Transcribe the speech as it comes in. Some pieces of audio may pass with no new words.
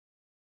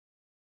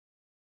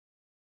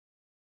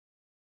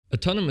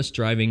Autonomous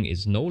driving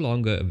is no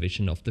longer a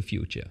vision of the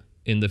future.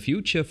 In the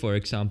future, for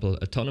example,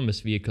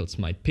 autonomous vehicles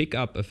might pick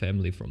up a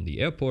family from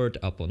the airport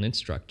upon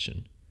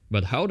instruction.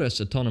 But how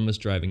does autonomous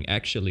driving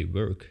actually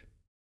work?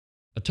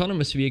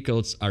 Autonomous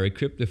vehicles are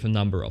equipped with a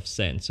number of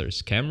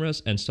sensors,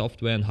 cameras, and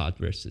software and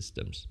hardware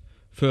systems.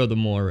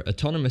 Furthermore,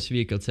 autonomous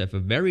vehicles have a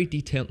very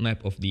detailed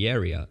map of the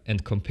area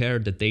and compare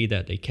the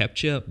data they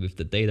capture with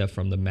the data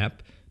from the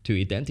map to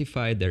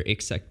identify their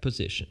exact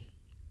position.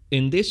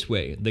 In this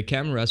way, the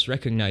cameras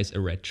recognize a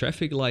red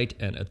traffic light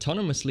and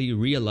autonomously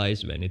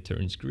realize when it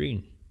turns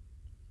green.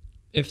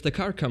 If the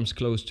car comes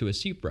close to a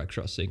zebra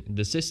crossing,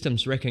 the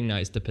systems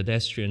recognize the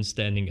pedestrian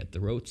standing at the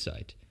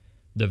roadside.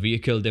 The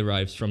vehicle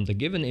derives from the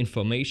given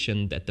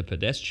information that the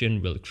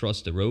pedestrian will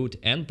cross the road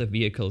and the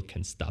vehicle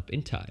can stop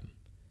in time.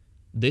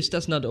 This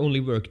does not only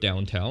work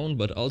downtown,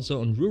 but also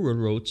on rural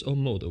roads or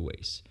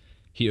motorways.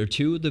 Here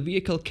too, the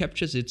vehicle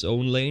captures its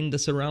own lane, the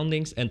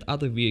surroundings, and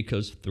other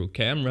vehicles through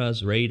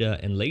cameras, radar,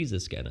 and laser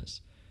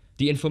scanners.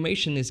 The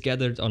information is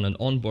gathered on an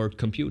onboard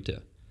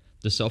computer.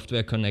 The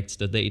software connects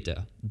the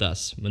data.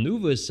 Thus,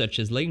 maneuvers such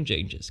as lane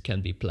changes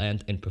can be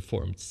planned and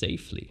performed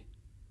safely.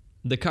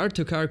 The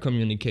car-to-car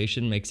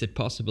communication makes it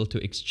possible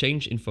to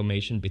exchange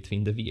information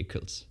between the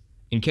vehicles.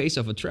 In case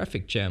of a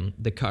traffic jam,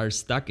 the car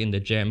stuck in the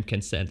jam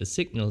can send a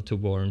signal to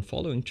warn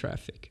following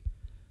traffic.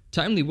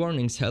 Timely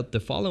warnings help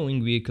the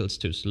following vehicles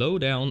to slow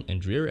down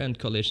and rear-end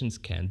collisions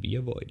can be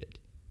avoided.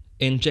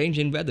 In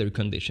changing weather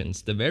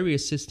conditions, the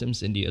various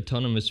systems in the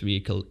autonomous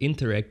vehicle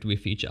interact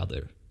with each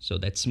other, so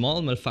that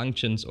small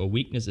malfunctions or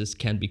weaknesses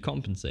can be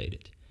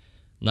compensated.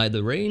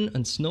 Neither rain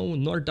and snow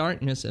nor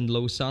darkness and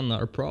low sun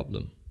are a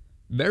problem.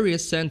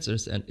 Various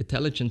sensors and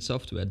intelligent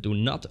software do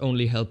not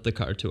only help the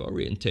car to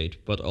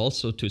orientate, but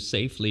also to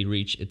safely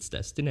reach its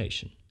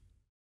destination.